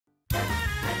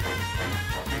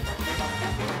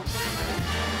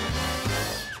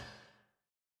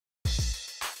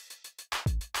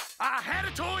I had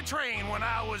a toy train when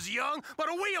I was young, but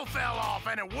a wheel fell off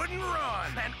and it wouldn't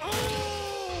run. And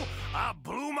ooh, I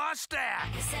blew my stack.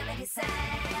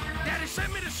 Daddy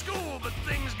sent me to school, but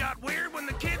things got weird when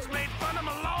the kids made fun of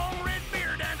my long red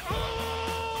beard. And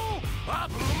ooh, I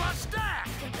blew my stack.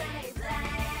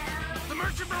 The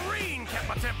merchant marine kept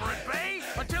my temper at bay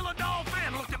until a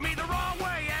dolphin looked at me the wrong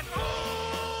way. And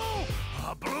ooh,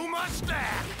 I blew my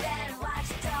stack.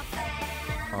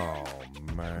 Oh,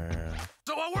 man.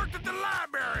 So I worked at the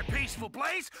library, peaceful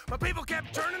place, but people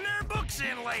kept turning their books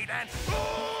in late, and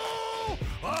ooh,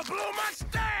 I blew my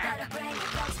stack.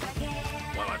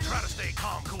 Well, I try to stay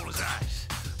calm, cool as ice,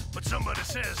 but somebody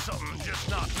says something's just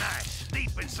not nice.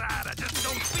 Deep inside, I just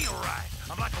don't feel right.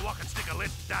 I'm like a walking stick of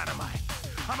lit dynamite.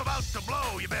 I'm about to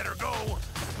blow, you better go.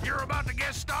 You're about to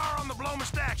guest star on the Blow My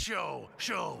Stack show.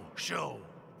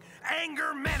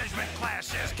 Anger management class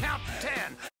says count to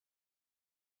 10.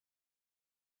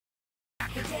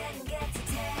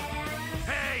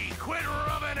 Hey, quit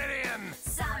rubbing it in.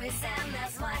 Sorry, Sam,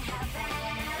 that's what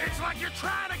happened. It's like you're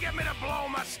trying to get me to blow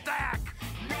my stack.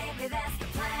 Maybe that's the